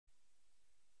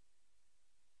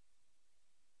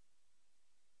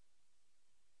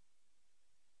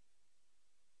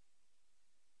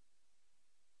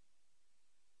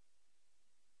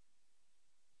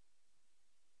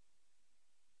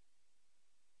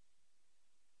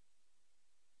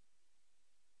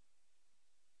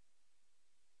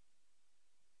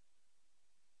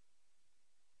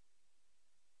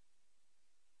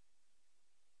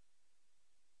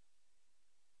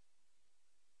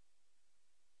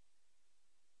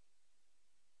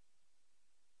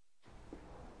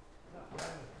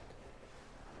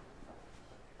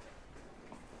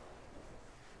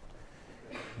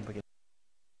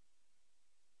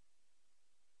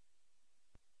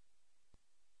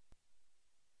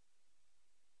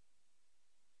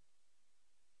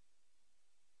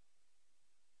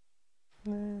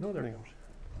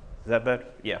Is that better?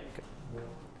 Yeah. Okay.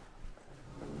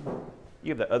 You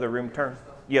have the other room turned?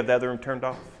 You have the other room turned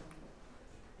off?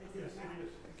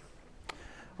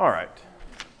 All right.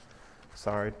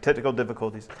 Sorry, technical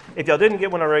difficulties. If y'all didn't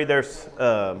get one already, there's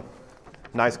a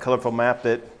nice colorful map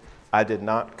that I did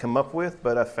not come up with,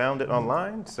 but I found it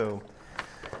online. So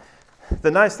the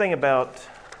nice thing about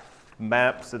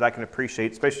maps that I can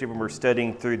appreciate, especially when we're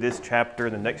studying through this chapter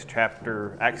and the next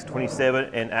chapter, Acts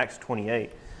 27 and Acts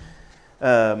 28,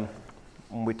 when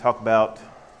we talk about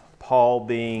Paul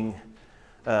being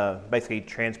basically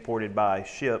transported by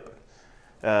ship,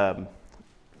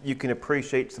 you can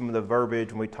appreciate some of the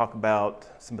verbiage when we talk about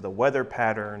some of the weather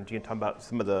patterns. You can talk about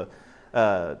some of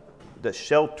the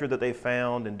shelter that they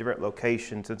found in different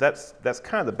locations. So that's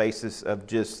kind of the basis of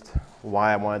just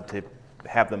why I wanted to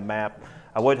have the map.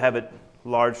 I would have it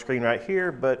large screen right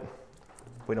here, but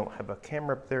we don't have a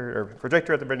camera up there or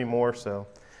projector up there anymore, so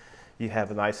you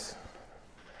have a nice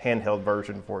handheld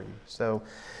version for you. So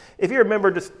if you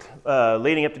remember just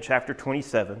leading up to chapter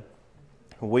 27,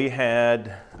 we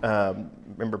had,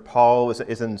 remember Paul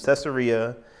is in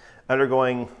Caesarea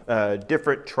undergoing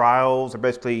different trials, or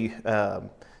basically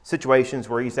situations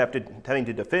where he's having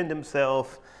to defend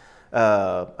himself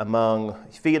among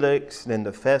Felix and then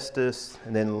the Festus.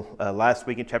 And then last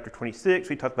week in chapter 26,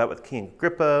 we talked about with King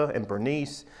Agrippa and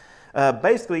Bernice,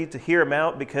 basically to hear him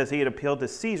out because he had appealed to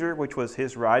Caesar, which was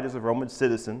his right as a Roman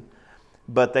citizen,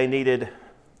 but they needed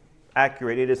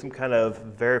some kind of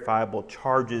verifiable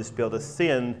charges to be able to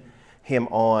send him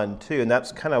on to, and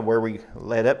that's kind of where we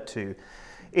led up to.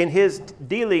 In his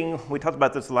dealing, we talked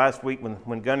about this last week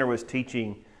when Gunnar was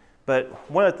teaching, but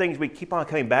one of the things we keep on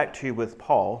coming back to with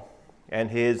Paul and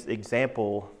his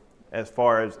example as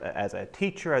far as a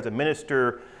teacher, as a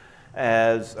minister,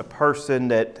 as a person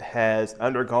that has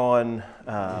undergone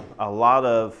a lot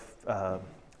of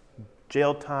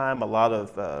jail time, a lot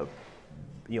of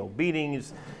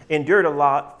beatings, endured a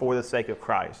lot for the sake of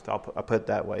Christ. I'll put it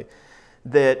that way.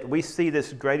 That we see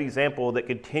this great example that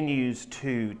continues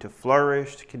to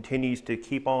flourish, continues to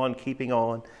keep on keeping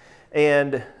on.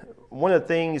 And one of the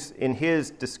things in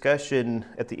his discussion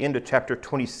at the end of chapter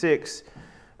 26,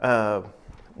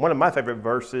 one of my favorite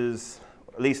verses,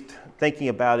 at least thinking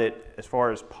about it as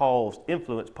far as Paul's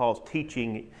influence, Paul's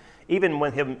teaching, even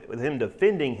with him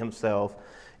defending himself,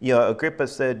 Agrippa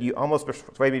said, "You almost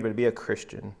persuaded me to be a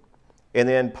Christian." And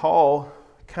then Paul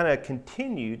kind of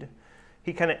continued.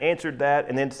 He kind of answered that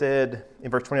and then said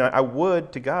in verse 29, "I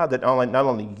would to God that not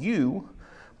only you,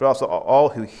 but also all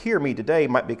who hear me today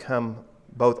might become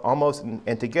both almost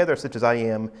and together such as I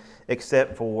am,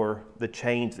 except for the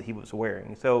chains that he was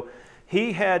wearing." So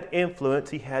he had influence,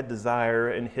 he had desire,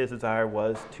 and his desire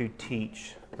was to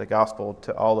teach the gospel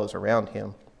to all those around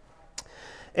him.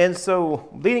 And so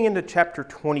leading into chapter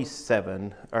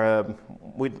 27,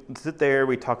 we sit there,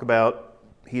 we talk about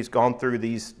he's gone through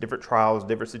these different trials,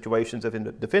 different situations of him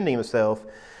defending himself.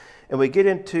 And we get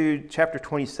into chapter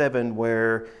 27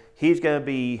 where he's going to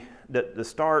be the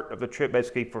start of the trip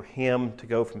basically for him to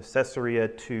go from Caesarea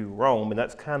to Rome. And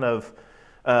that's kind of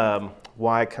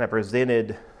why I kind of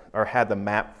presented or had the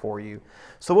map for you.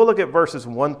 So we'll look at verses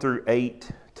 1 through 8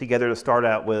 together to start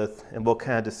out with, and we'll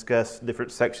kind of discuss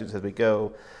different sections as we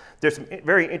go. There's some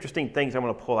very interesting things I'm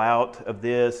going to pull out of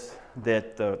this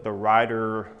that the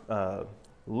writer,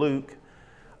 Luke,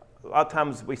 a lot of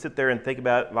times we sit there and think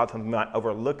about it, a lot of times we might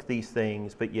overlook these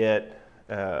things, but yet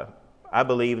I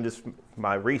believe in just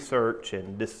my research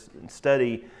and this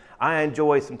study, I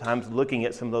enjoy sometimes looking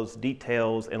at some of those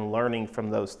details and learning from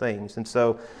those things. And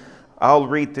so I'll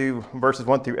read through verses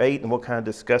 1 through 8 and we'll kind of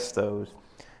discuss those.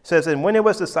 It says, "And when it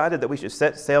was decided that we should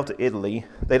set sail to Italy,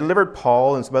 they delivered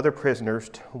Paul and some other prisoners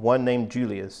to one named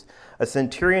Julius, a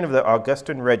centurion of the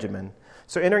Augustan regiment.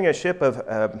 So entering a ship of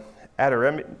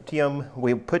Adramyttium,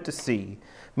 we put to sea,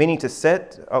 meaning to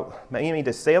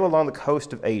sail along the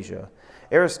coast of Asia.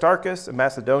 Aristarchus, a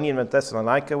Macedonian from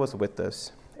Thessalonica, was with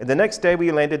us. And the next day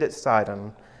we landed at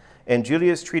Sidon, and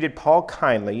Julius treated Paul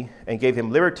kindly and gave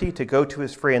him liberty to go to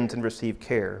his friends and receive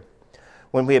care.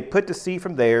 When we had put to sea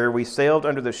from there, we sailed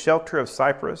under the shelter of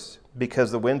Cyprus,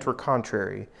 because the winds were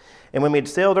contrary. And when we had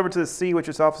sailed over to the sea which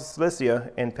is off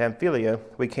Cilicia and Pamphylia,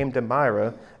 we came to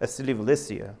Myra, a city of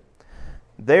Lycia.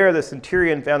 There the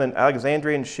centurion found an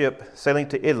Alexandrian ship sailing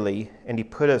to Italy, and he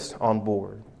put us on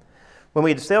board. When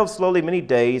we had sailed slowly many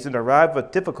days and arrived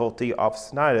with difficulty off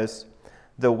Cnidus,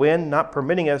 the wind not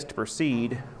permitting us to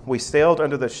proceed, we sailed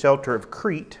under the shelter of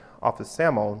Crete off the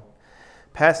Salmon.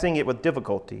 Passing it with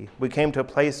difficulty, we came to a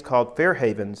place called Fair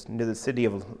Havens near the city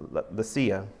of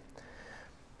Lycia."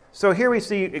 So here we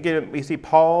see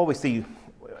Paul, we see,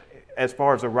 as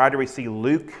far as the writer, we see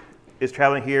Luke is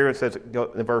traveling here. It says in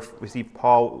the verse we see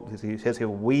Paul. He says here,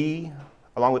 we,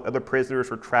 along with other prisoners,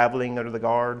 were traveling under the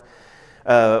guard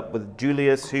with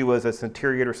Julius, who was a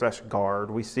centurion /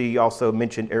 guard. We see also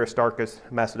mentioned Aristarchus,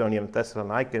 Macedonian, and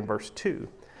Thessalonica in verse 2.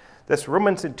 This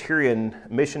Roman centurion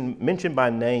mentioned by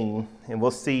name, and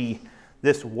we'll see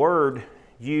this word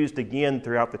used again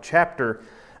throughout the chapter.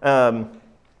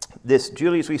 This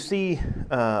Julius, we see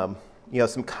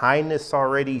some kindness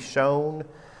already shown,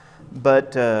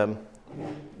 but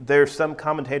there's some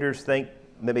commentators think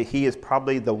maybe he is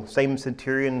probably the same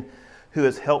centurion who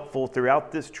is helpful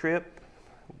throughout this trip.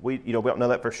 We don't know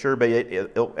that for sure, but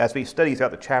as we study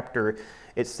throughout the chapter,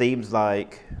 it seems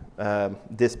like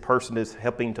this person is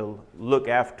helping to look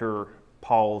after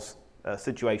Paul's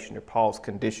situation or Paul's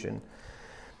condition.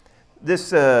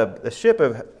 This the ship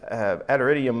of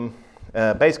Adramyttium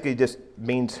basically just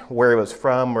means where it was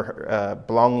from or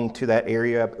belonging to that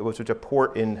area. It was a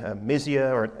port in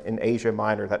Mysia or in Asia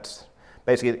Minor. That's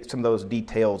basically some of those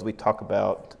details we talk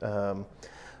about.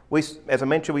 As I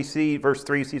mentioned, we see verse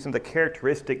 3, see some of the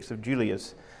characteristics of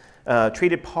Julius.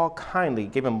 Treated Paul kindly,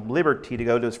 gave him liberty to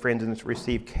go to his friends and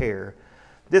receive care.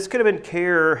 This could have been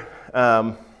care,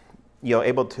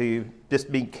 able to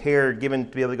just be care given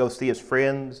to be able to go see his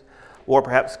friends, or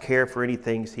perhaps care for any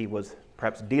things he was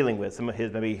perhaps dealing with, some of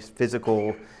his maybe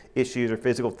physical issues or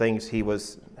physical things he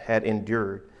had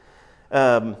endured.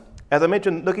 As I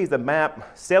mentioned, looking at the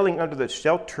map, sailing under the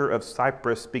shelter of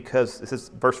Cyprus, because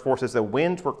verse 4 says the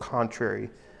winds were contrary.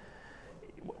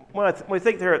 When we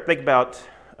think about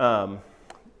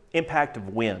impact of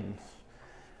winds,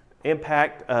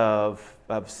 impact of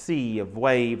sea, of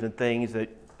waves and things that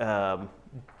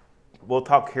we'll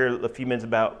talk here in a few minutes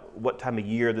about what time of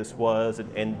year this was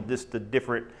and just the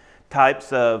different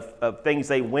types of things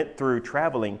they went through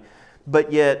traveling.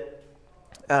 But yet,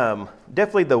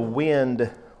 definitely the wind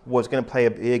was going to play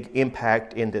a big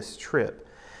impact in this trip.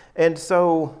 And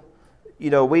so,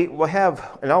 we'll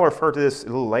have, and I'll refer to this a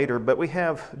little later, but we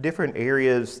have different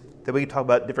areas that we can talk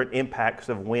about, different impacts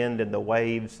of wind and the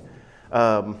waves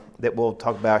that we'll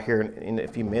talk about here in a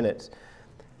few minutes.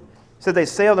 So they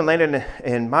sailed and landed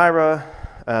in Myra.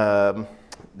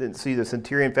 Then see the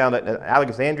centurion found an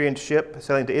Alexandrian ship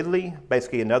sailing to Italy,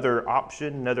 basically another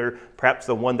option, perhaps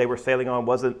the one they were sailing on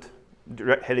wasn't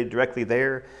headed directly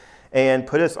there, and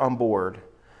put us on board.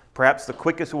 Perhaps the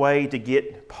quickest way to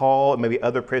get Paul and maybe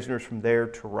other prisoners from there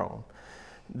to Rome.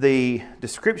 The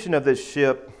description of this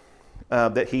ship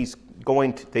that he's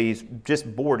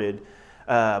just boarded,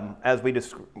 as we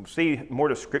see more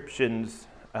descriptions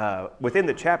within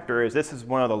the chapter, is this is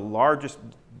one of the largest,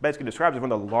 basically described as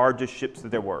one of the largest ships that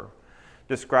there were.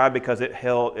 Described because it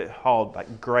hauled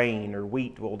like grain or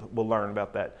wheat, we'll learn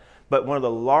about that. But one of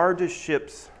the largest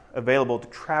ships available to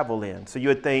travel in. So you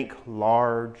would think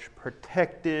large,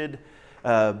 protected,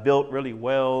 built really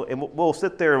well. And we'll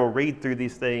sit there and we'll read through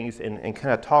these things and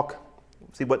kind of talk,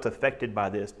 see what's affected by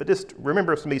this. But just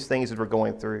remember some of these things as we're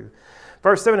going through.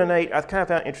 Verse 7 and 8, I kind of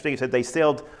found interesting. It said they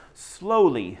sailed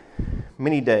slowly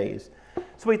many days.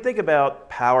 So we think about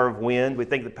power of wind. We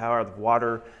think the power of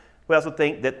water. We also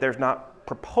think that there's not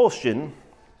propulsion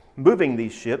moving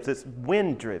these ships. It's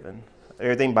wind driven,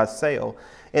 everything by sail.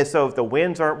 And so if the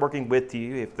winds aren't working with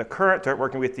you, if the currents aren't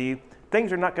working with you,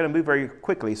 things are not going to move very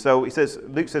quickly. So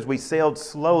Luke says, we sailed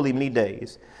slowly many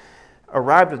days,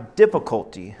 arrived with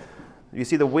difficulty. You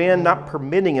see the wind not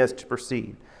permitting us to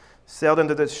proceed. Sailed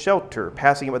into the shelter,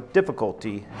 passing it with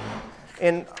difficulty.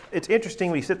 And it's interesting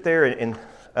when you sit there and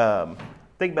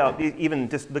think about even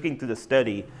just looking through the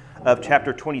study of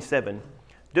chapter 27,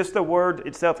 just the word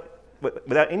itself,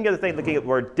 without any other thing, looking at the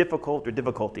word difficult or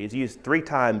difficulty is used 3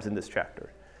 times in this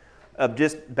chapter, of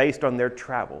just based on their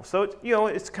travel. So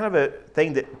it's kind of a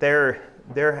thing that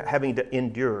they're having to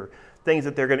endure, things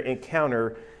that they're going to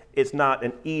encounter. It's not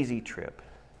an easy trip,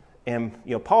 and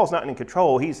Paul's not in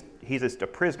control. He's just a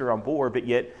prisoner on board, but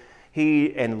yet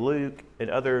he and Luke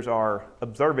and others are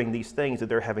observing these things that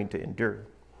they're having to endure.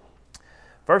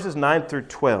 Verses 9 through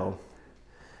 12.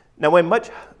 Now when much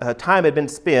time had been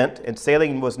spent and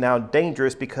sailing was now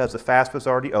dangerous because the fast was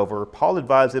already over, Paul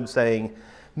advised them, saying,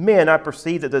 Men, I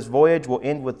perceive that this voyage will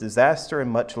end with disaster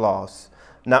and much loss,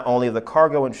 not only of the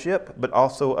cargo and ship, but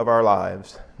also of our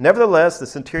lives. Nevertheless, the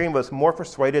centurion was more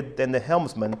persuaded than the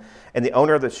helmsman and the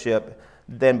owner of the ship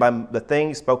than by the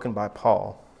things spoken by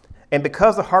Paul. And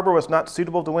because the harbor was not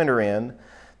suitable to winter in,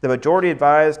 the majority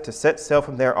advised to set sail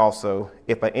from there also,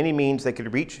 if by any means they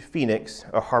could reach Phoenix,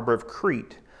 a harbor of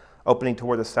Crete, opening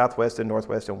toward the southwest and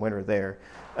northwest, and winter there.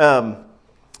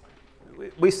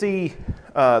 We see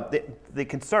the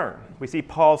concern. We see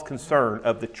Paul's concern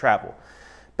of the travel.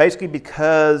 Basically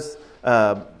because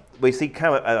we see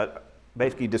kind of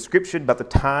basically description about the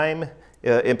time,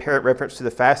 in parent reference to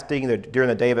the fasting during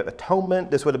the Day of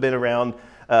Atonement. This would have been around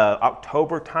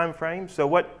October time frame. So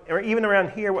or even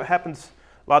around here, what happens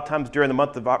a lot of times during the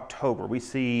month of October, we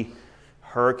see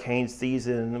hurricane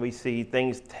season, we see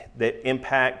things that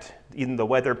impact even the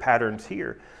weather patterns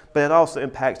here, but it also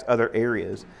impacts other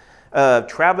areas.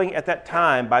 Traveling at that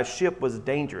time by ship was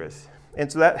dangerous.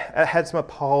 And so that had some of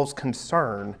Paul's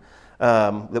concern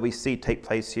that we see take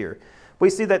place here.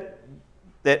 We see that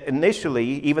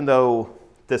initially, even though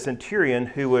the centurion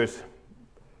who was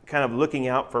kind of looking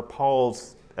out for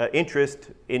Paul's interest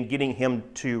in getting him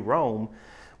to Rome,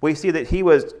 we see that he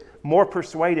was more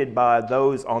persuaded by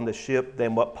those on the ship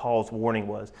than what Paul's warning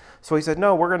was. So he said,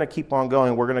 no, we're going to keep on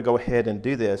going. We're going to go ahead and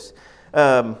do this.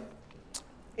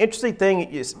 Interesting thing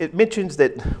is it mentions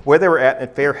that where they were at in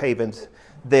Fair Havens,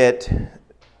 that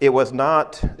there wasn't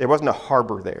a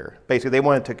harbor there. Basically, they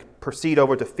wanted to proceed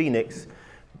over to Phoenix,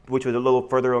 which was a little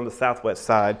further on the southwest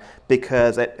side,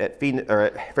 because at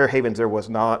Fair Havens there was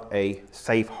not a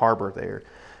safe harbor there.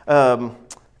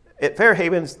 At Fair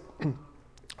Havens,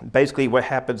 basically what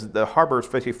happens, the harbor is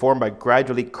basically formed by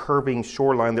gradually curving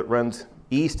shoreline that runs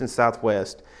east and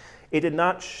southwest. It did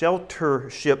not shelter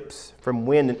ships from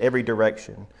wind in every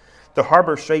direction. The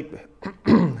harbor shape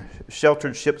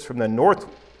sheltered ships from the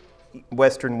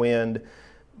northwestern wind,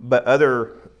 but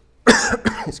other,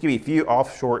 few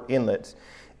offshore inlets.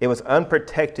 It was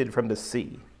unprotected from the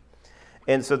sea.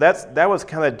 And so that was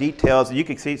kind of details you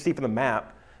could see from the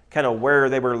map, kind of where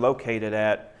they were located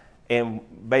at, and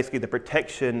basically the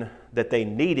protection that they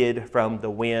needed from the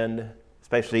wind,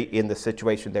 especially in the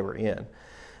situation they were in.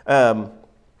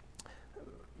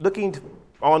 Looking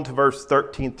on to verse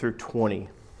 13 through 20,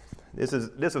 this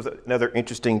was another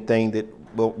interesting thing that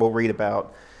we'll read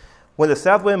about. When the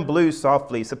south wind blew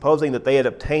softly, supposing that they had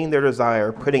obtained their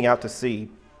desire, putting out to sea,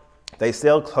 they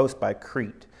sailed close by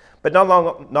Crete. But not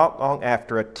long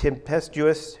after, a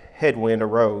tempestuous headwind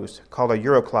arose, called a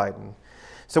Euroclydon.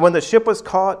 So when the ship was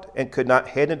caught and could not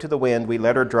head into the wind, we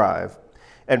let her drive.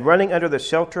 And running under the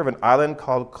shelter of an island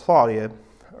called Clauda,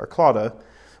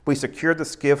 we secured the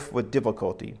skiff with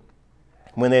difficulty.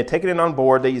 When they had taken it on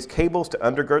board, they used cables to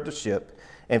undergird the ship,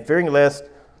 and fearing lest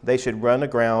they should run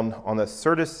aground on the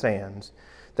Syrtis sands,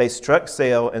 they struck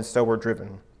sail and so were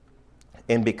driven.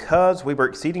 And because we were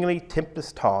exceedingly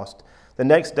tempest-tossed, the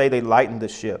next day they lightened the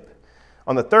ship.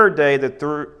 On the third day they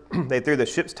threw the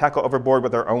ship's tackle overboard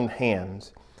with their own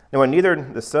hands. And when neither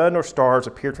the sun nor stars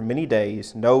appeared for many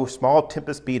days, no small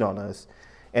tempest beat on us,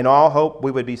 and all hope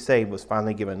we would be saved was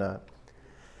finally given up.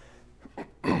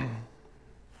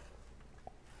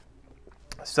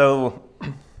 So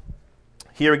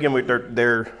here again,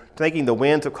 they're thinking the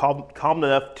winds have calmed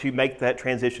enough to make that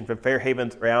transition from Fair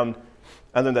Havens around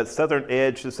under that southern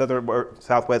edge, the southern or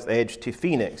southwest edge, to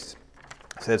Phoenix.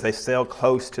 It says they sailed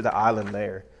close to the island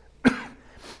there.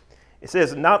 It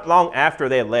says not long after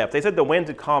they had left. They said the winds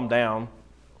had calmed down.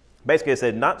 Basically, it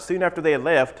said not soon after they had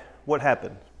left, what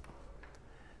happened?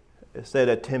 It said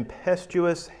a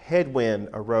tempestuous headwind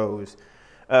arose,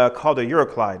 called a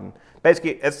Euroclydon.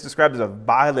 Basically, it's described as a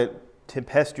violent,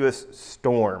 tempestuous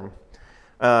storm.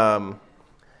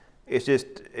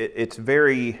 It's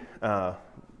very,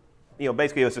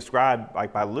 basically it was described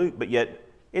like by Luke, but yet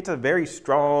it's a very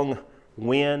strong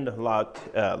wind, a lot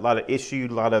of issue,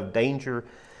 a lot of danger.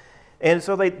 And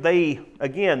so they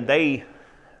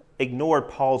ignored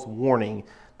Paul's warning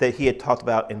that he had talked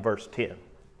about in verse 10.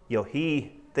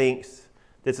 He thinks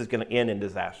this is going to end in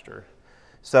disaster.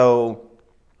 So,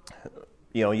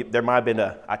 there might have been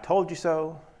I told you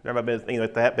so. There might have been a thing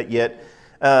like that, but yet,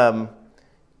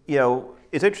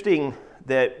 it's interesting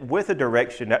that with a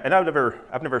direction, and I've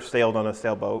never sailed on a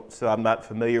sailboat, so I'm not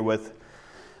familiar with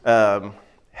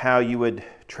how you would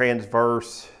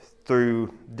transverse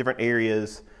through different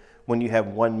areas when you have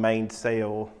one main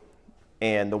sail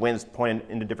and the wind's pointing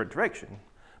in a different direction.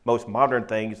 Most modern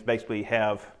things basically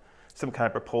have some kind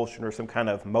of propulsion or some kind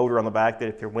of motor on the back that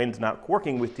if your wind's not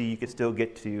working with you, you could still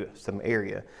get to some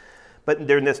area. But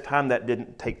during this time, that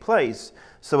didn't take place.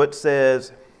 So it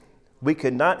says, we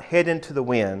could not head into the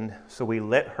wind, so we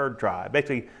let her drive.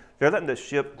 Basically, they're letting the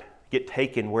ship get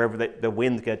taken wherever the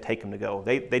wind's going to take them to go.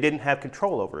 They didn't have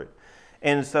control over it.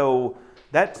 And so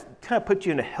that kind of puts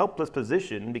you in a helpless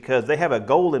position because they have a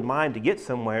goal in mind to get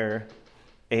somewhere,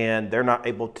 and they're not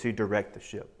able to direct the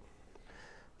ship.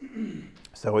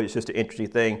 So it's just an interesting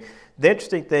thing. The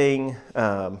interesting thing,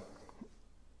 I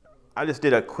just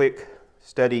did a quick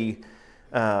study.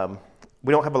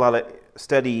 We don't have a lot of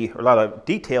study or a lot of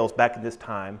details back at this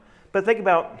time, but think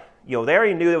about, they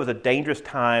already knew it was a dangerous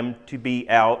time to be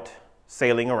out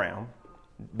sailing around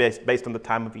based on the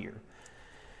time of year.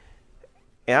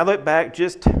 And I look back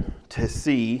just to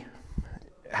see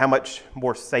how much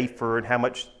more safer and how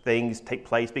much things take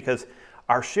place, because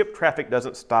our ship traffic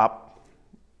doesn't stop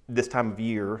this time of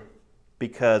year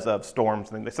because of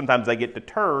storms. And sometimes they get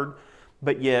deterred,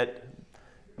 but yet,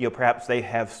 perhaps they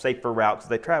have safer routes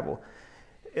they travel.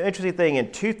 An interesting thing,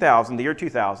 in 2000, the year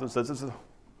 2000, so this is a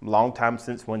long time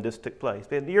since when this took place,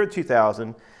 but in the year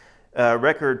 2000,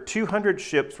 record 200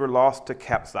 ships were lost to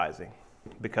capsizing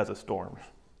because of storms.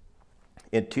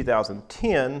 In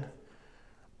 2010,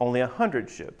 only 100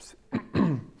 ships.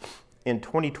 In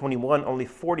 2021, only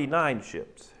 49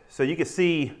 ships. So you can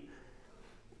see,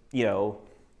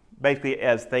 basically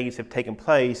as things have taken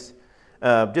place,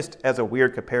 just as a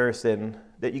weird comparison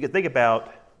that you could think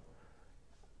about,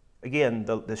 again,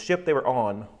 the ship they were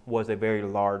on was a very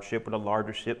large ship, one of the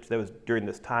larger ships that was during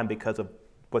this time because of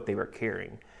what they were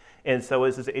carrying. And so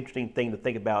it's just an interesting thing to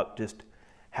think about, just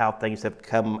how things have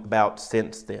come about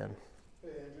since then. Hey,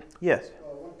 Andrew. Yes.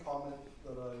 One comment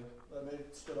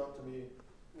that stood out to me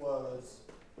was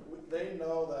they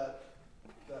know that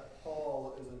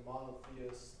Paul is a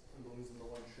monotheist who believes in the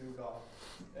one true God,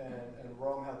 and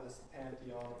Rome had this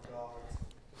pantheon of gods,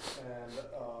 and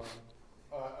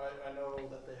I know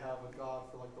that they have a god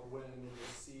for like the wind and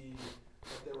the sea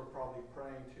that they were probably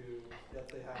praying to, yet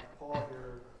they have Paul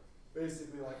here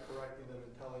basically like correcting them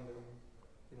and telling them,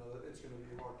 that it's going to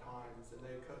be hard times, and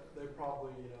they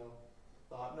probably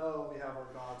thought, no, we have our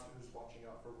gods who's watching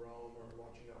out for Rome or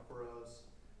watching out for us.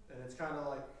 And it's kind of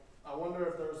like, I wonder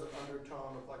if there's an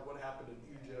undertone of like what happened in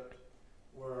Egypt,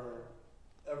 where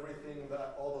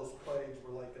all those plagues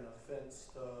were like an offense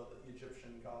to the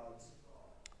Egyptian gods,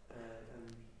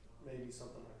 and maybe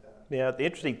something like that. Yeah, the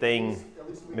interesting thing. At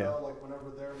least we know, like whenever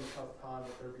they're in a tough time,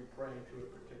 that they'll be praying to a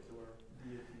particular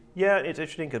deity. Yeah, it's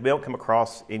interesting because we don't come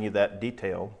across any of that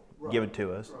detail given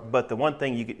to us. Right. But the one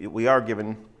thing we are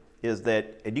given is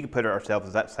that, and you can put ourselves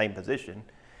in that same position,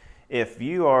 if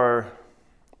you are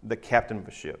the captain of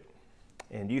a ship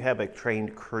and you have a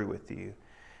trained crew with you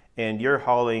and you're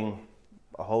hauling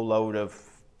a whole load of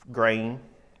grain,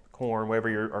 corn,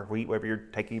 or wheat, wherever you're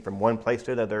taking from one place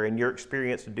to another, and you're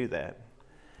experienced to do that,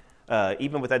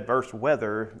 even with adverse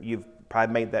weather, you've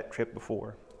probably made that trip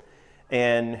before,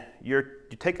 and you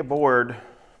take aboard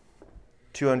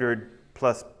 200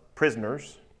 plus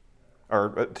prisoners,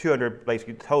 or 200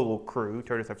 basically total crew,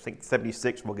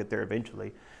 276, we'll get there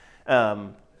eventually,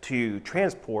 to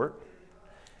transport,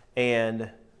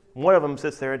 and one of them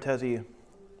sits there and tells you,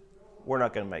 we're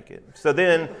not going to make it. So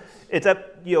then it's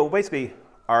up, basically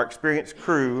our experienced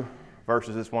crew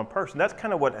versus this one person. That's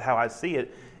kind of how I see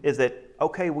it, is that,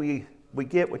 okay, we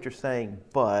get what you're saying,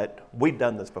 but we've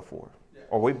done this before,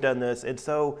 or we've done this, and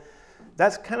so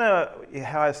that's kind of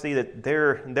how I see that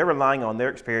they're relying on their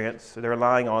experience, they're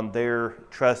relying on their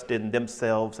trust in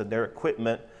themselves and their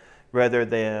equipment rather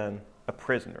than a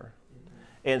prisoner.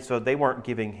 And so they weren't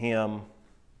giving him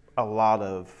a lot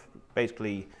of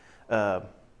basically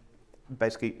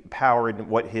power in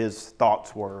what his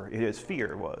thoughts were, his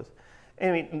fear was.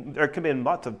 I mean, there could have been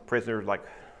lots of prisoners like,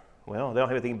 well, they don't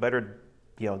have anything better,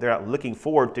 they're not looking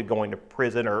forward to going to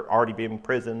prison or already being in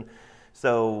prison.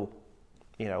 So,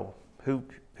 who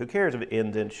cares if it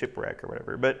ends in shipwreck or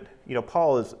whatever? But,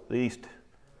 Paul has at least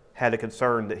had a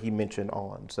concern that he mentioned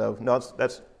on. So, no,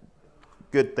 that's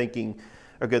good thinking,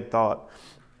 a good thought.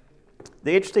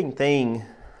 The interesting thing,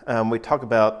 we talk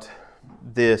about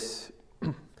this,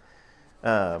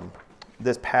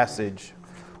 this passage,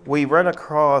 we run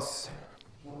across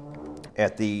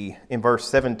in verse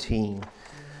 17,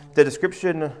 the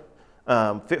description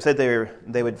said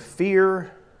they would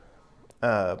fear.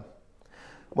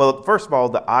 Well, first of all,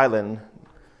 the island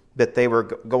that they were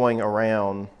going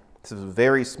around, this was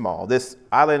very small. This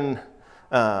island,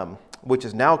 which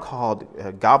is now called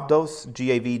Gavdos,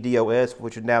 Gavdos,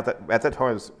 which is now at that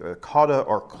time was Cauda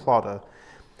or Clauda.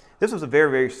 This was a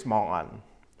very, very small island.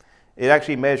 It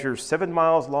actually measures 7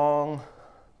 miles long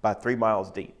by 3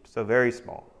 miles deep, so very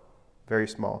small, very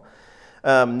small.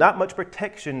 Not much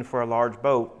protection for a large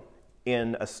boat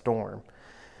in a storm.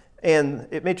 And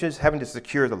it mentions having to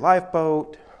secure the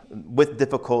lifeboat with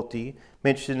difficulty.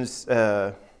 Mentions,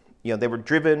 they were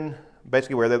driven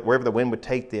basically wherever the wind would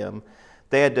take them.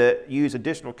 They had to use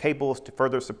additional cables to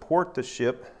further support the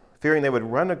ship, fearing they would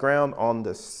run aground on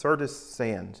the Syrtis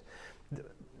sands.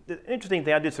 The interesting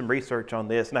thing, I did some research on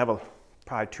this, and I have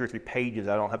probably 2 or 3 pages.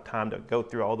 I don't have time to go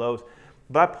through all those.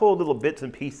 But I pulled little bits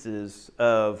and pieces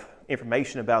of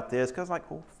information about this, because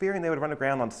fearing they would run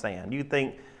aground on sand. You'd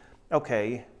think,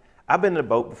 okay, I've been in a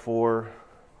boat before,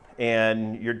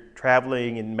 and you're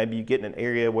traveling, and maybe you get in an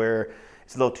area where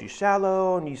it's a little too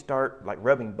shallow, and you start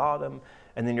rubbing bottom,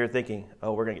 and then you're thinking,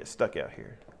 oh, we're going to get stuck out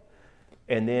here.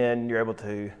 And then you're able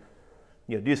to,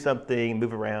 do something,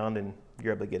 move around, and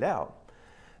you're able to get out.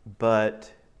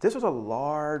 But this was a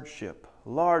large ship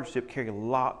carrying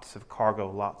lots of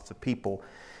cargo, lots of people.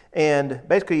 And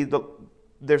basically,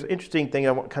 there's an interesting thing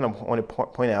I want to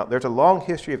point out. There's a long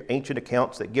history of ancient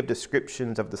accounts that give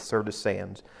descriptions of the Syrtis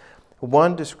Sands.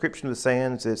 One description of the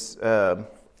sands is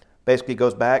basically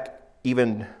goes back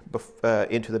even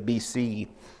into the BC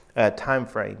time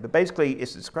frame. But basically,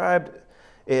 it's described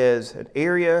as an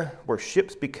area where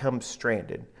ships become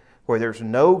stranded, where there's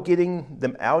no getting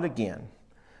them out again.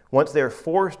 Once they're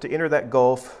forced to enter that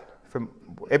gulf, from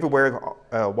everywhere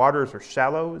waters are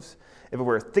shallows,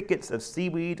 everywhere thickets of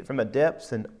seaweed from the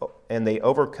depths, and they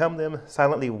overcome them,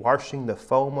 silently washing the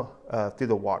foam through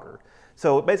the water.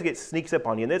 So basically, it sneaks up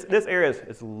on you. And this area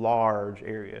is a large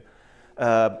area,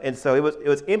 and so it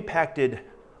was impacted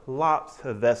lots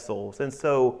of vessels, and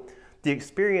so the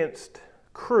experienced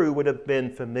crew would have been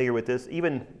familiar with this.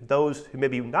 Even those who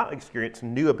maybe not experienced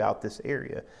knew about this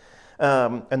area.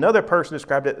 Another person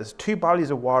described it as two bodies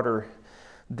of water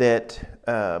that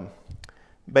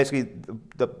basically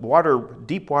the water,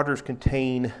 deep waters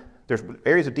contain, there's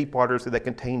areas of deep waters that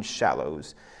contain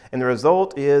shallows. And the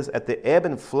result is at the ebb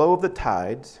and flow of the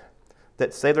tides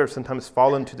that sailors sometimes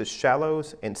fall into the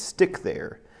shallows and stick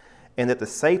there, and that the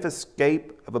safe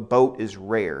escape of a boat is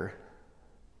rare.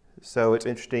 So it's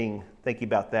interesting thinking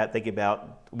about that, thinking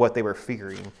about what they were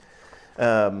fearing.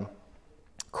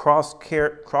 Cross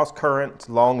currents,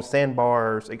 long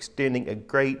sandbars extending a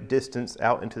great distance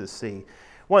out into the sea.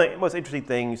 One of the most interesting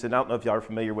things, and I don't know if y'all are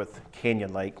familiar with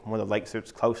Canyon Lake, one of the lakes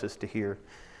that's closest to here.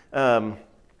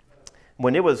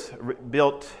 When it was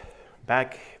built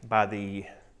back by the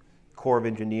Corps of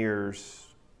Engineers,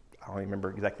 I don't remember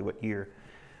exactly what year,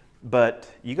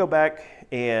 but you go back,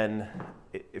 and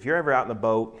if you're ever out in a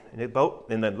boat,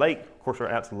 and the lake, of course,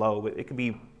 right now it's low, but it can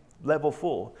be level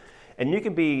full. And you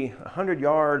can be 100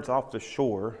 yards off the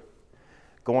shore,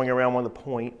 going around one of the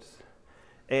points,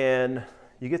 and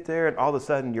you get there, and all of a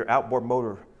sudden your outboard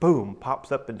motor, boom,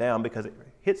 pops up and down because it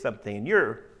hit something, and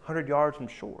you're 100 yards from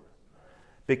shore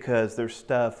because there's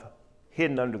stuff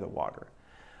hidden under the water.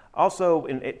 Also,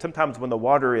 sometimes when the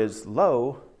water is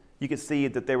low, you can see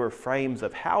that there were frames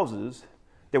of houses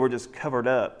that were just covered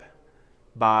up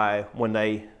by when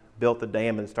they built the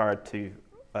dam and started to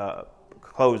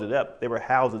close it up. There were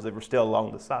houses that were still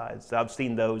along the sides. So I've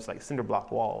seen those like cinder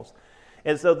block walls.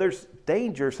 And so there's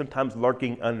danger sometimes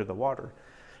lurking under the water.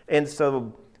 And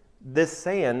so this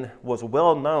sand was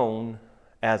well known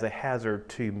as a hazard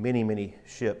to many, many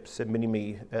ships and many,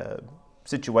 many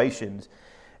situations.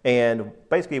 And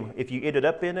basically, if you ended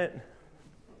up in it,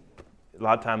 a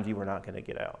lot of times you were not going to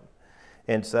get out.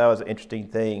 And so that was an interesting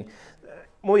thing.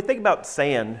 When we think about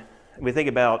sand, we think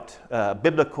about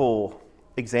biblical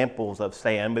examples of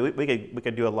sand. We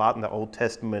could do a lot in the Old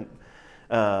Testament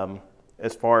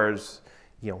as far as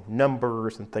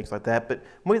numbers and things like that. But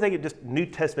when we think of just New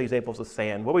Testament examples of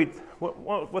sand,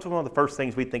 what's one of the first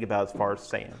things we think about as far as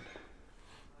sand?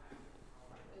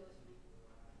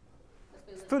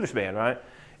 Foolish man, right?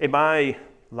 In my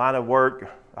line of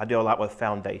work, I deal a lot with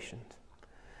foundations.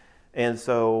 And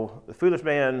so the foolish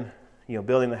man,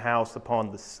 building the house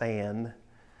upon the sand,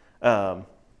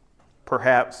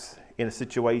 perhaps in a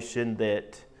situation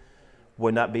that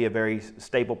would not be a very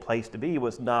stable place to be,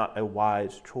 was not a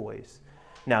wise choice.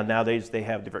 Now, nowadays they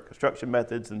have different construction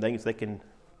methods and things they can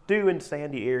do in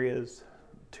sandy areas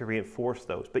to reinforce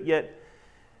those. But yet,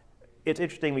 it's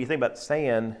interesting when you think about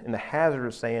sand and the hazard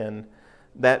of sand,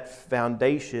 that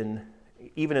foundation,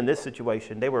 even in this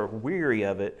situation, they were weary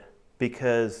of it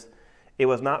because it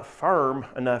was not firm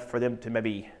enough for them to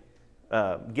maybe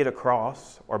get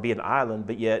across or be an island,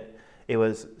 but yet it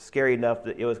was scary enough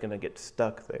that it was going to get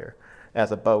stuck there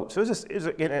as a boat. So it's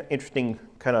an interesting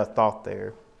kind of thought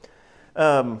there.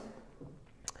 The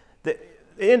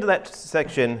end of that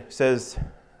section says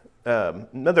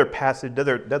another passage,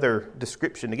 another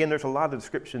description. Again, there's a lot of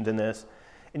descriptions in this,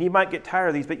 and you might get tired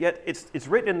of these, but yet it's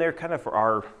written in there kind of for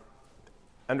our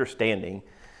understanding.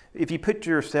 If you put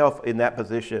yourself in that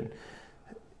position,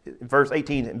 verse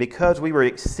 18, because we were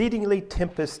exceedingly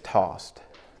tempest-tossed,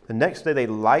 the next day they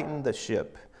lightened the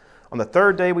ship. On the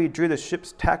third day we threw the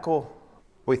ship's tackle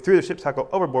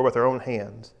overboard with our own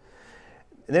hands.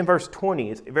 And then verse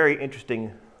 20 is a very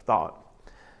interesting thought.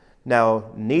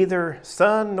 Now neither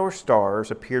sun nor stars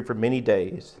appeared for many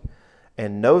days,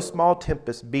 and no small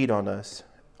tempest beat on us.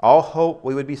 All hope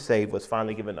we would be saved was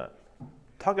finally given up.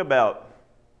 Talk about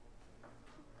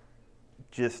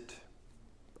just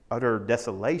utter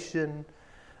desolation.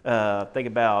 Think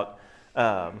about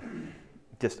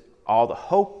just all the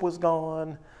hope was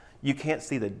gone. You can't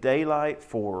see the daylight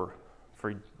for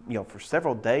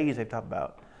several days. They've talked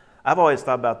about. I've always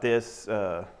thought about this.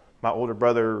 My older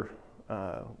brother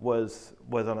was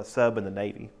on a sub in the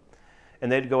Navy,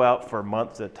 and they'd go out for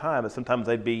months at a time, and sometimes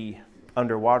they'd be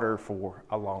underwater for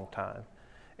a long time.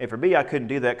 And for me, I couldn't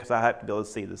do that because I have to be able to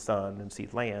see the sun and see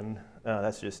land.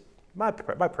 That's just my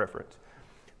preference.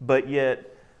 But yet,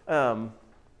 how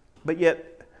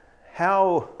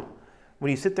when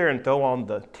you sit there and throw on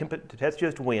the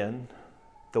tempestuous wind,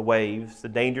 the waves, the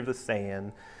danger of the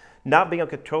sand, not being able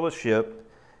to control the ship,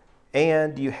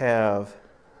 and you have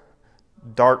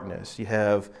darkness. You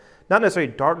have not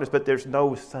necessarily darkness, but there's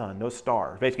no sun, no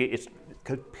stars. Basically, it's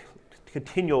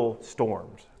continual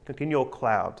storms, continual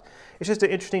clouds. It's just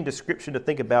an interesting description to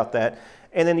think about that.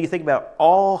 And then you think about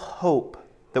all hope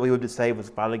that we would be saved was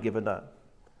finally given up.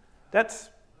 That's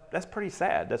pretty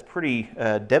sad. That's pretty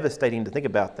devastating to think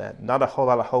about that. Not a whole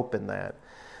lot of hope in that.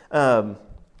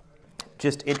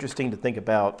 Just interesting to think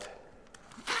about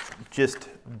just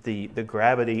the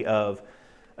gravity of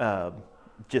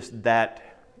just that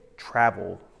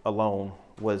travel alone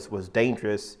was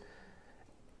dangerous.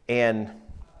 And,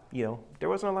 there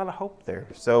wasn't a lot of hope there.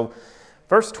 So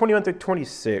verse 21 through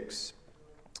 26,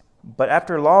 but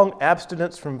after long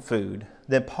abstinence from food,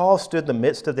 then Paul stood in the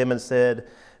midst of them and said,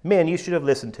 "Men, you should have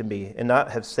listened to me and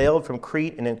not have sailed from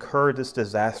Crete and incurred this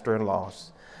disaster and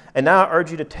loss. And now I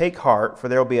urge you to take heart, for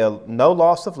there will be no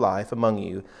loss of life among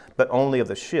you, but only of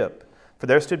the ship. For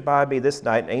there stood by me this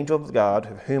night an angel of God,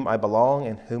 of whom I belong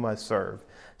and whom I serve,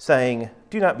 saying,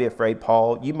 'Do not be afraid,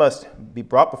 Paul. You must be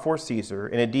brought before Caesar,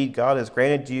 and indeed God has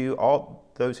granted you all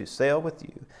those who sail with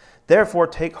you. Therefore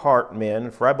take heart,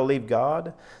 men, for I believe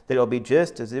God, that it will be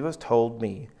just as it was told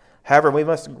me. However, we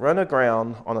must run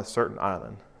aground on a certain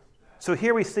island.'" So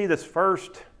here we see this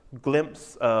first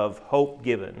glimpse of hope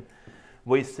given.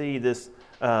 We see this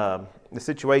the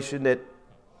situation that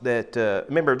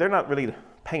remember, they're not really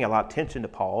paying a lot of attention to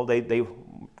Paul. They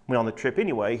went on the trip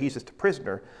anyway. He's just a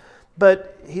prisoner.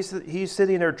 But he's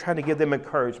sitting there trying to give them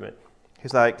encouragement.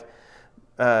 He's like,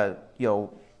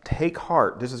 take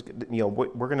heart. This is, we're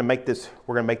going to make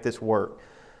this work.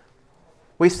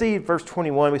 We see verse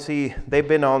 21. We see they've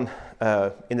been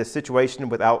in this situation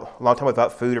a long time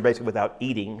without food, or basically without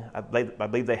eating. I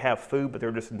believe they have food, but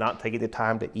they're just not taking the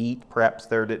time to eat. Perhaps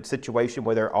they're in a situation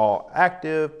where they're all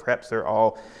active. Perhaps they're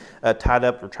all tied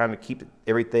up or trying to keep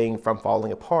everything from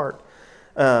falling apart.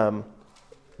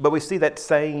 But we see that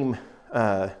same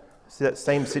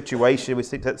situation. We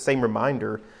see that same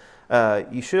reminder.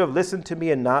 You should have listened to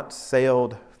me and not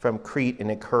sailed from Crete and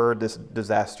incurred this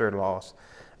disaster and loss.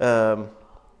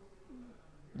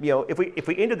 If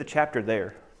we ended the chapter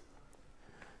there,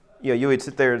 you would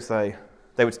sit there and say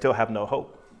they would still have no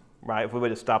hope, right? If we would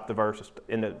have stopped the verse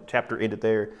and the chapter ended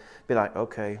there, be like,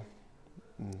 okay,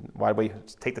 why did we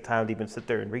take the time to even sit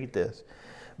there and read this?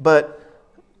 But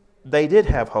they did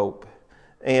have hope.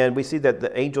 And we see that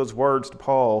the angel's words to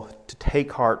Paul to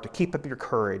take heart, to keep up your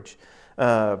courage,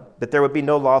 that there would be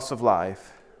no loss of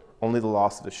life, only the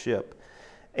loss of the ship.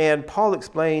 And Paul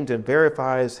explains and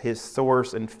verifies his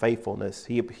source and faithfulness.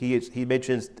 He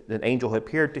mentions an angel had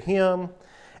appeared to him.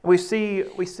 And we see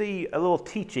a little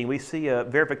teaching. We see a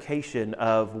verification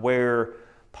of where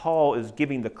Paul is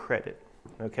giving the credit.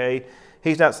 Okay,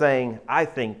 he's not saying I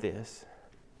think this,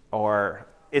 or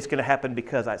it's going to happen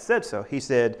because I said so. He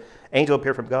said, "Angel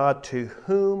appeared from God, to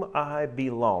whom I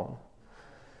belong."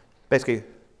 Basically,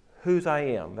 whose I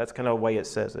am. That's kind of the way it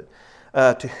says it.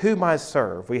 To whom I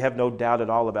serve. We have no doubt at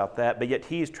all about that, but yet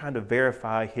he's trying to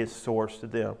verify his source to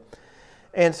them.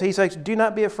 And so he says, "Do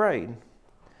not be afraid."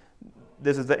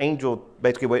 This is the angel,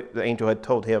 basically what the angel had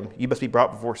told him. "You must be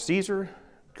brought before Caesar.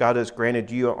 God has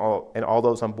granted you and all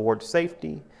those on board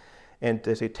safety." And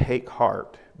to say, take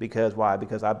heart. Because why?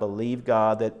 Because I believe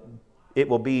God that it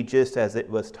will be just as it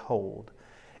was told.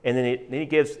 And then he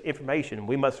gives information.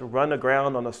 We must run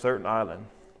aground on a certain island.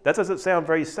 That doesn't sound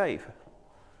very safe.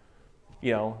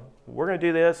 We're going to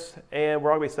do this and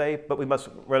we're all going to be safe, but we must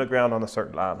run aground on a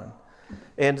certain island.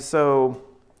 And so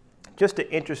just an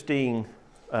interesting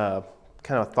kind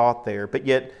of thought there. But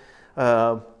yet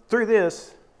through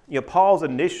this, Paul's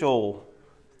initial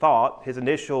thought, his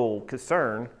initial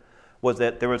concern was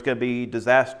that there was going to be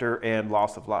disaster and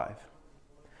loss of life.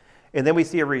 And then we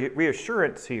see a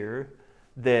reassurance here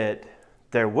that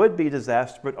there would be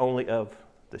disaster, but only of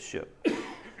the ship.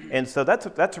 And so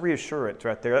that's a reassurance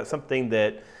right there. That's something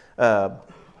that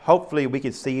hopefully we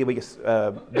can see. We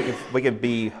can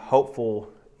be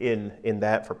hopeful in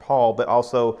that for Paul, but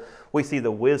also we see the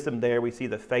wisdom there. We see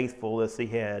the faithfulness he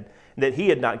had, and that he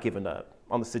had not given up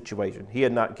on the situation. He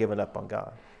had not given up on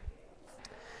God.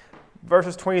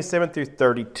 verses 27 through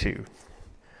 32.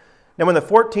 Now when the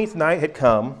 14th night had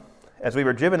come, as we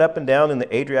were driven up and down in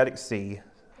the Adriatic Sea,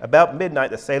 about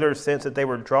midnight the sailors sensed that they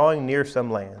were drawing near some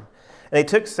land. And they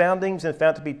took soundings and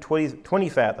found it to be 20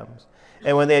 fathoms.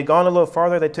 And when they had gone a little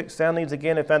farther, they took soundings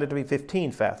again and found it to be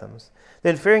 15 fathoms.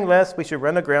 Then, fearing lest we should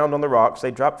run aground on the rocks, they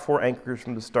dropped 4 anchors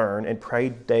from the stern and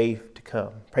prayed for day to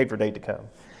come.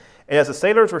 And as the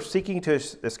sailors were seeking to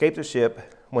escape the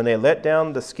ship, when they let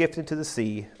down the skiff into the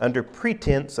sea, under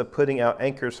pretense of putting out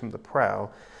anchors from the prow,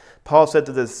 Paul said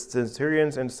to the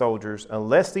centurions and soldiers,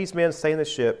 "Unless these men stay in the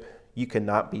ship, you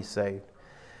cannot be saved."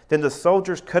 Then the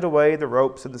soldiers cut away the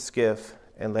ropes of the skiff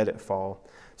and let it fall.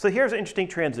 So here's an interesting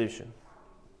transition.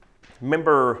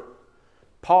 Remember,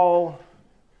 Paul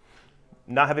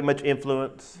not having much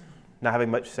influence, not having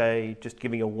much say, just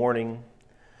giving a warning.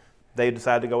 They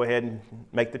decided to go ahead and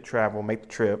make the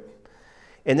trip.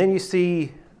 And then you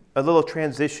see a little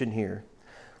transition here.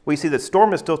 We see the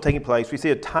storm is still taking place. We see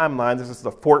a timeline. This is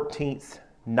the 14th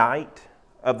night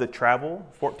of the travel,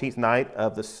 14th night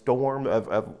of the storm, of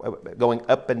going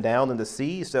up and down in the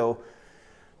sea. So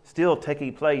still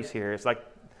taking place here. It's like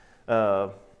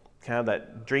kind of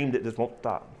that dream that just won't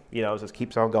stop. You know, it just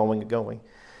keeps on going and going.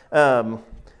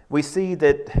 We see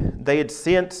that they had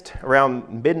sensed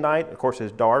around midnight. Of course,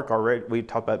 it's dark already. We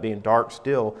talked about being dark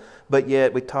still, but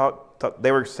yet we felt like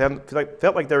they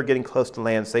were getting close to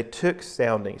land. So they took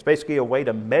soundings, basically a way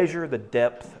to measure the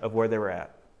depth of where they were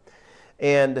at.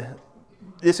 And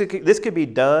this could be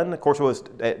done. Of course, it was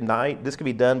at night. This could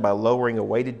be done by lowering a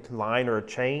weighted line or a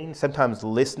chain. Sometimes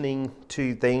listening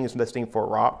to things, listening for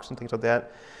rocks and things like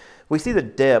that. We see the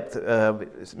depth.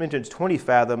 It mentions 20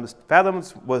 fathoms.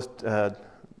 Fathoms was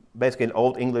basically an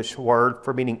Old English word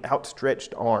for meaning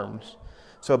outstretched arms.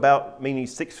 So about meaning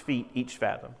 6 feet each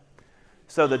fathom.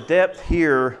 So the depth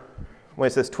here, when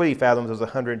it says 20 fathoms, is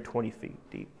 120 feet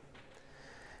deep.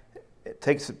 It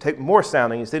takes more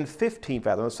soundings, then 15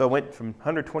 fathoms. So it went from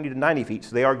 120 to 90 feet.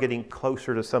 So they are getting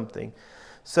closer to something.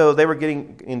 So they were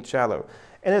getting in shallow.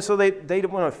 And then so they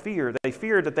didn't want to fear. They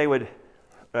feared that they would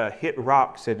hit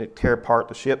rocks and it tear apart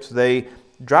the ship. So they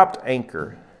dropped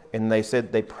anchor. And they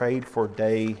said they prayed for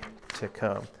day to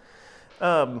come.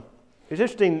 It's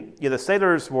interesting, the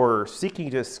sailors were seeking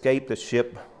to escape the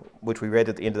ship, which we read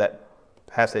at the end of that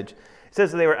passage. It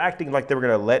says that they were acting like they were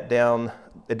going to let down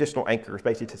additional anchors,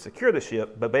 basically to secure the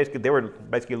ship, but basically they were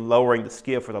lowering the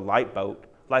skiff or the lifeboat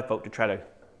to try to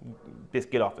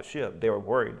just get off the ship. They were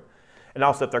worried. And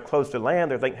also if they're close to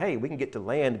land, they're thinking, hey, we can get to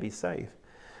land and be safe.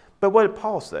 But what did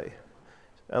Paul say?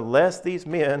 Unless these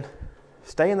men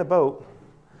stay in the boat,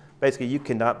 basically, you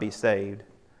cannot be saved.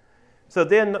 So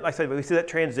then, like I said, we see that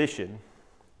transition.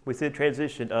 We see the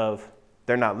transition of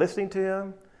they're not listening to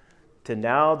him to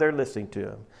now they're listening to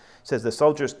him. It says the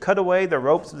soldiers cut away the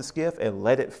ropes of the skiff and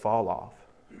let it fall off.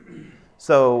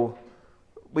 So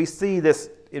we see this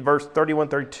in verse 31,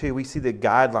 32. We see the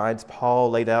guidelines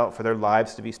Paul laid out for their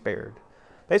lives to be spared.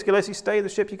 Basically, unless you stay in the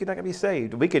ship, you're not going to be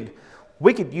saved. We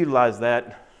could utilize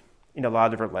that in a lot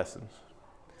of different lessons.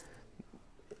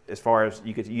 As far as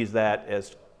you could use that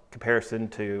as comparison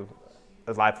to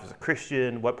a life as a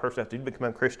Christian, what person has to do to become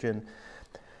a Christian.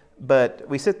 But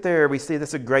we sit there, we see this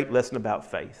is a great lesson about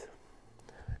faith.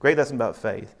 Great lesson about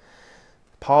faith.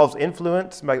 Paul's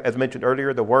influence, as mentioned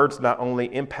earlier, the words not only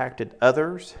impacted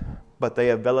others, but they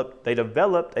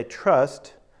developed a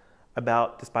trust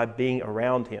about just by being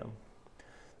around him.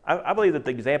 I believe that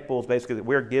the examples basically that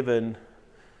we're given,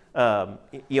 in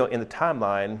the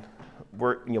timeline,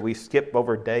 we skip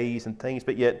over days and things,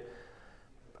 but yet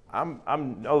I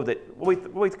know that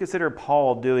what we consider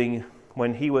Paul doing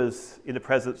when he was in the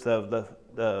presence of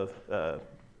the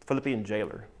Philippian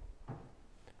jailer.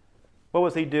 What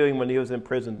was he doing when he was in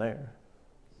prison there?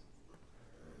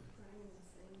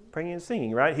 Praying and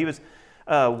singing, right? He was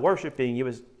worshiping. He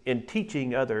was in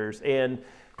teaching others, and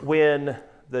when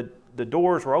the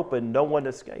doors were open, no one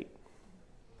escaped.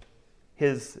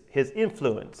 His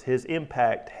influence, his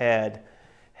impact had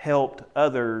helped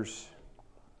others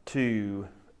to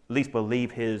at least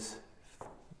believe his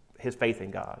faith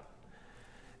in God.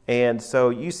 And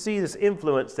so you see this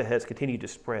influence that has continued to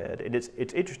spread. And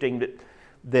it's interesting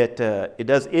that it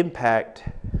does impact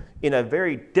in a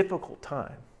very difficult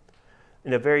time,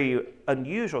 in a very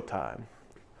unusual time.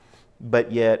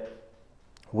 But yet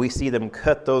we see them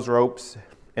cut those ropes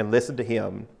and listen to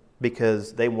him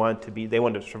because they wanted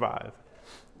to survive.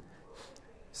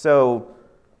 So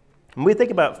when we think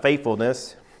about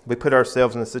faithfulness, we put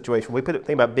ourselves in a situation. Think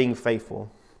about being faithful.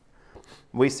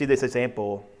 We see this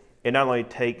example. It not only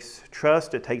takes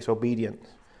trust, it takes obedience.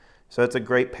 So it's a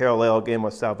great parallel again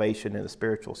with salvation in a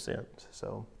spiritual sense.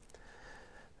 So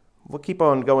We'll keep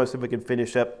on going so we can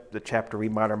finish up the chapter. We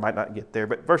might or might not get there,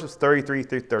 but verses 33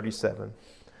 through 37.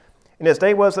 And as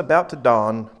day was about to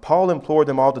dawn, Paul implored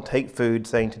them all to take food,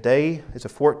 saying, "Today is the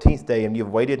 14th day, and you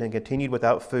have waited and continued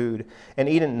without food, and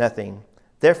eaten nothing.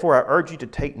 Therefore I urge you to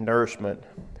take nourishment,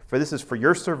 for this is for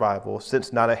your survival,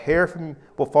 since not a hair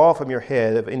will fall from your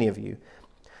head of any of you."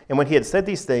 And when he had said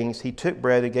these things, he took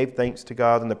bread and gave thanks to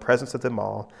God in the presence of them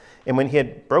all. And when he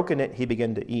had broken it, he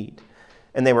began to eat.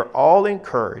 And they were all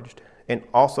encouraged, and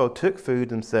also took food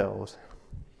themselves.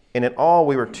 And in all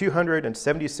we were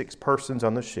 276 persons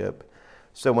on the ship.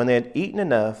 So when they had eaten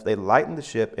enough, they lightened the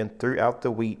ship and threw out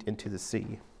the wheat into the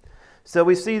sea. So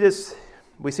we see this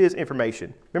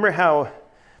information. Remember how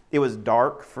it was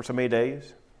dark for so many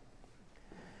days?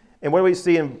 And what do we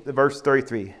see in verse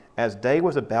 33? As day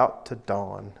was about to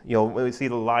dawn, when we see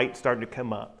the light starting to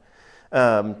come up,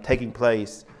 taking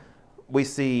place, we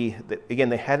see that, again,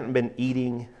 they hadn't been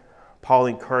eating. Paul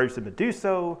encouraged them to do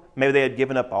so. Maybe they had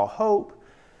given up all hope.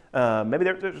 Maybe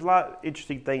there's a lot of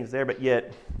interesting things there, but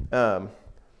yet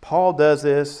Paul does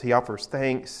this. He offers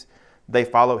thanks. They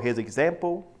follow his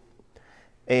example,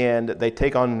 and they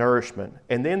take on nourishment.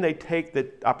 And then they take the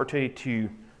opportunity to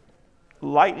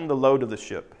lighten the load of the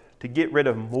ship, to get rid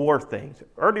of more things.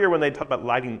 Earlier when they talked about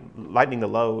lightening the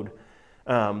load,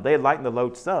 they had lightened the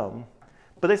load some,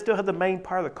 but they still had the main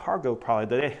part of the cargo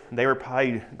probably. They were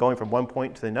probably going from one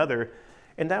point to another,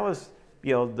 and that was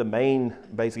the main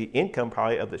basic income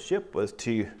probably of the ship was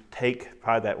to take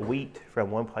probably that wheat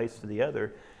from one place to the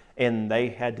other, and they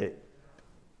had to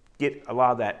get a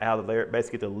lot of that out of there,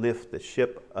 basically to lift the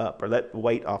ship up or let the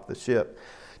weight off the ship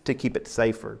to keep it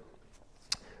safer.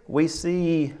 We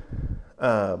see,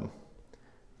 there's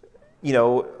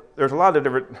a lot of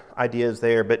different ideas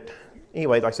there, but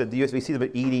anyway, like I said, we see them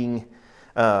eating,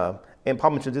 and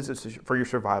Paul mentions this is for your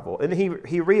survival. And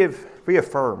he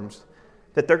reaffirms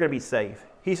that they're going to be safe.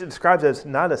 He describes it as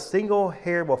not a single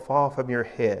hair will fall from your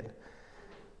head.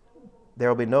 There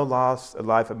will be no loss of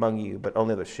life among you, but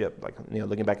only the ship.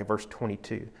 Looking back at verse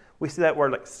 22, we see that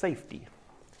word like safety.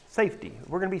 Safety.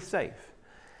 We're going to be safe.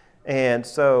 And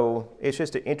so it's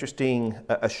just an interesting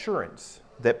assurance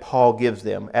that Paul gives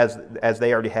them as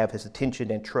they already have his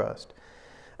attention and trust.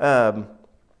 Again,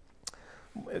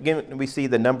 we see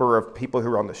the number of people who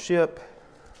are on the ship.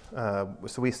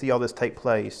 So we see all this take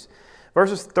place.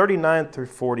 Verses 39 through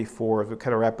 44, as we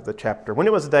kind of wrap up the chapter. When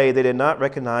it was day, they did not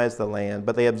recognize the land,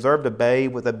 but they observed a bay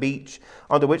with a beach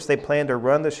onto which they planned to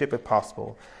run the ship if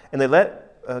possible. And they let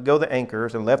go the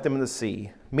anchors and left them in the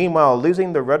sea. Meanwhile,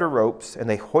 losing the rudder ropes, and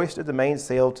they hoisted the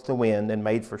mainsail to the wind and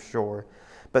made for shore.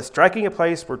 But striking a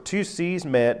place where two seas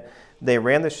met, they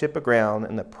ran the ship aground,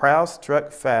 and the prow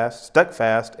stuck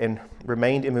fast and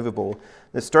remained immovable.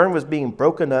 The stern was being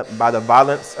broken up by the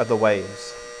violence of the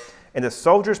waves. And the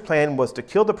soldiers' plan was to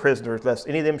kill the prisoners, lest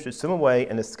any of them should swim away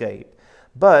and escape.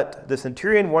 But the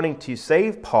centurion, wanting to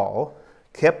save Paul,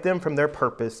 kept them from their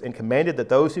purpose and commanded that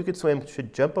those who could swim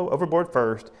should jump overboard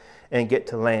first and get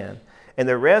to land. And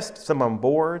the rest, some on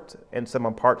board and some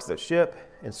on parts of the ship.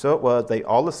 And so it was, they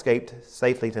all escaped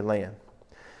safely to land.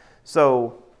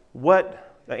 So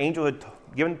what the angel had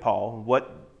given Paul,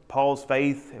 what Paul's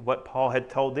faith, what Paul had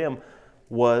told them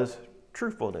was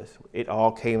truthfulness. It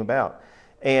all came about.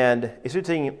 And it's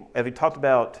interesting, as we talked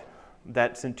about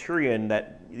that centurion,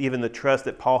 that even the trust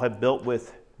that Paul had built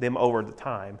with them over the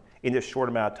time, in this short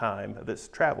amount of time of this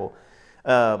travel,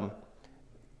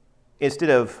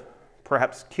 instead of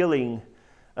perhaps killing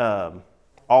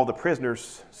all the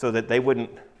prisoners so that they wouldn't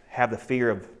have the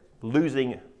fear of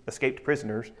losing escaped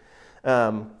prisoners,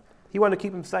 he wanted to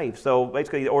keep them safe. So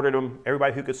basically he ordered them,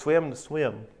 everybody who could swim to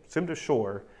swim to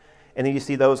shore. And then you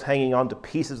see those hanging on to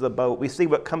pieces of the boat. We see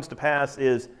what comes to pass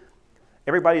is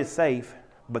everybody is safe,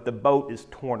 but the boat is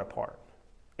torn apart.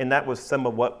 And that was some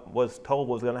of what was told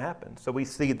was going to happen. So we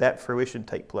see that fruition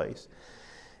take place.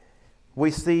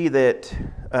 We see that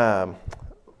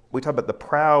we talk about the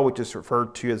prow, which is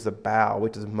referred to as the bow,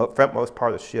 which is the frontmost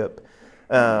part of the ship,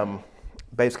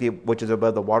 basically, which is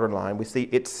above the waterline. We see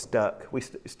it's stuck.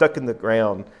 Stuck in the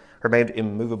ground, remained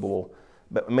immovable.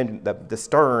 But I mean, the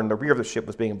stern, the rear of the ship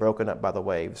was being broken up by the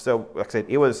waves. So, like I said,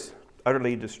 it was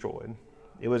utterly destroyed.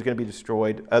 It was going to be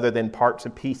destroyed other than parts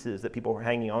and pieces that people were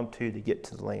hanging on to get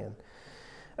to the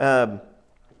land.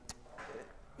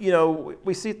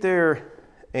 We sit there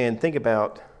and think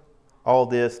about all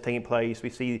this taking place. We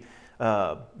see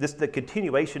the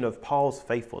continuation of Paul's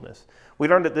faithfulness. We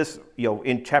learned that this,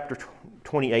 in chapter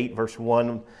 28, verse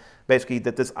 1, basically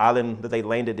that this island that they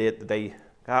landed at, that they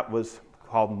got was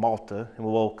called Malta, and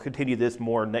we'll continue this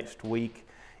more next week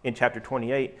in chapter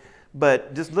 28.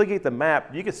 But just looking at the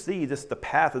map, you can see just the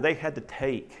path that they had to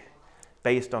take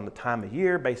based on the time of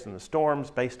year, based on the storms,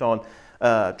 based on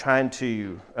trying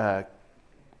to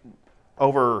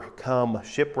overcome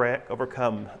shipwreck,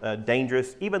 overcome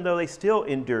dangerous, even though they still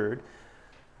endured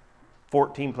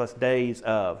 14 plus days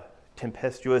of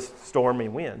tempestuous stormy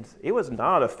winds. It was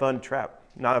not a fun trip.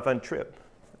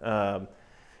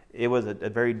 It was a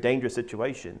very dangerous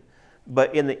situation.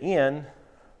 But in the end,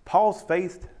 Paul's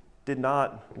faith did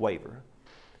not waver.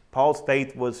 Paul's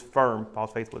faith was firm.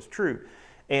 Paul's faith was true.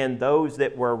 And those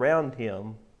that were around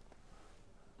him,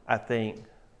 I think,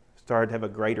 started to have a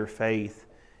greater faith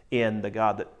in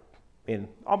in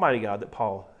Almighty God that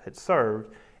Paul had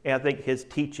served. And I think his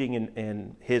teaching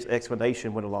and his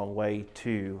explanation went a long way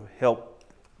to help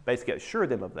basically assure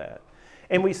them of that.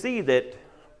 And we see that,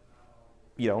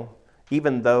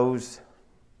 even those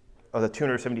of the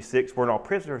 276 weren't all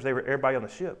prisoners. They were everybody on the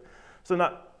ship. So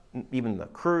not even the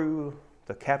crew,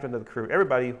 the captain of the crew,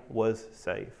 everybody was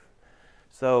safe.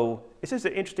 So it's just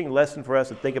an interesting lesson for us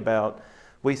to think about.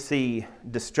 We see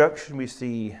destruction, we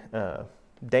see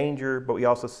danger, but we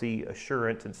also see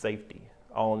assurance and safety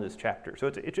all in this chapter. So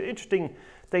it's an interesting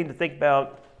thing to think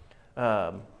about.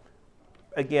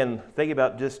 Again, think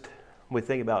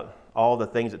about all the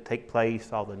things that take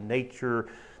place, all the nature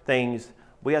things.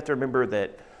 We have to remember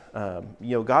that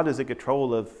God is in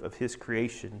control of His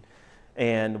creation,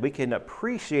 and we can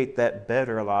appreciate that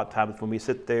better a lot of times when we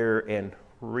sit there and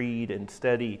read and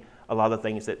study a lot of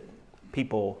things that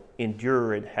people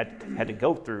endure and had to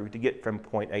go through to get from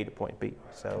point A to point B.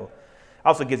 So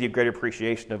also gives you a greater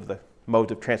appreciation of the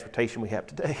modes of transportation we have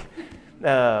today.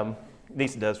 At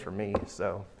least it does for me.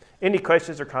 So any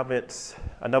questions or comments?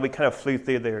 I know we kind of flew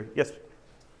through there. Yes?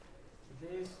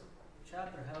 This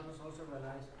chapter helps us also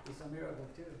realize it's a miracle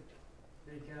too.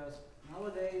 Because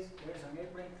nowadays there's an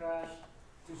airplane crash,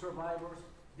 2 survivors.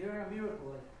 They're a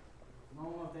miracle. Like,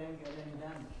 none of them get any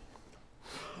damage.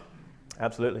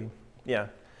 Absolutely. Yeah.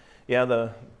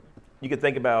 You could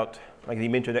think about, like you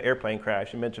mentioned, the airplane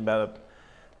crash. You mentioned about a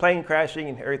plane crashing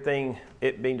and everything,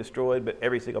 it being destroyed, but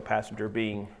every single passenger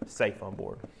being safe on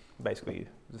board. Basically,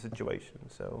 the situation.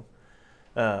 So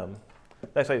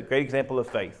that's a great example of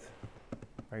faith.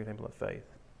 Great example of faith.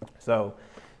 So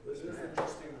it is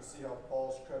interesting to see how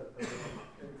Paul's credibility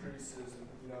increases, and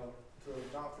to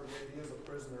not forget he is a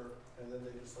prisoner, and then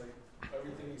they just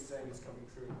everything he's saying is coming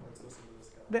true. Let's listen to this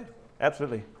guy. yeah,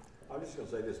 absolutely. I'm just going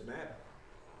to say this map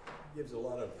gives a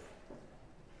lot of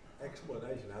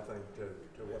explanation, I think,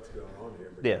 to what's going on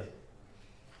here. Yeah.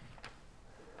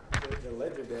 The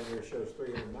legend down here shows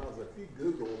 300 miles. If you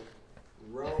Google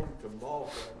Rome to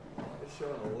Malta, it's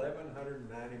showing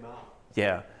 1,190 miles.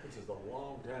 Yeah. Which is a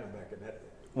long time back in that day.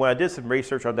 When I did some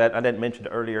research on that, I didn't mention it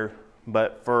earlier,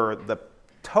 but for the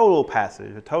total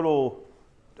passage, the total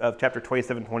of chapter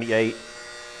 27, 28,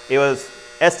 it was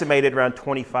estimated around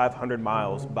 2,500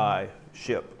 miles by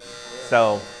ship.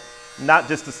 So not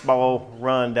just a small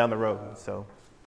run down the road. So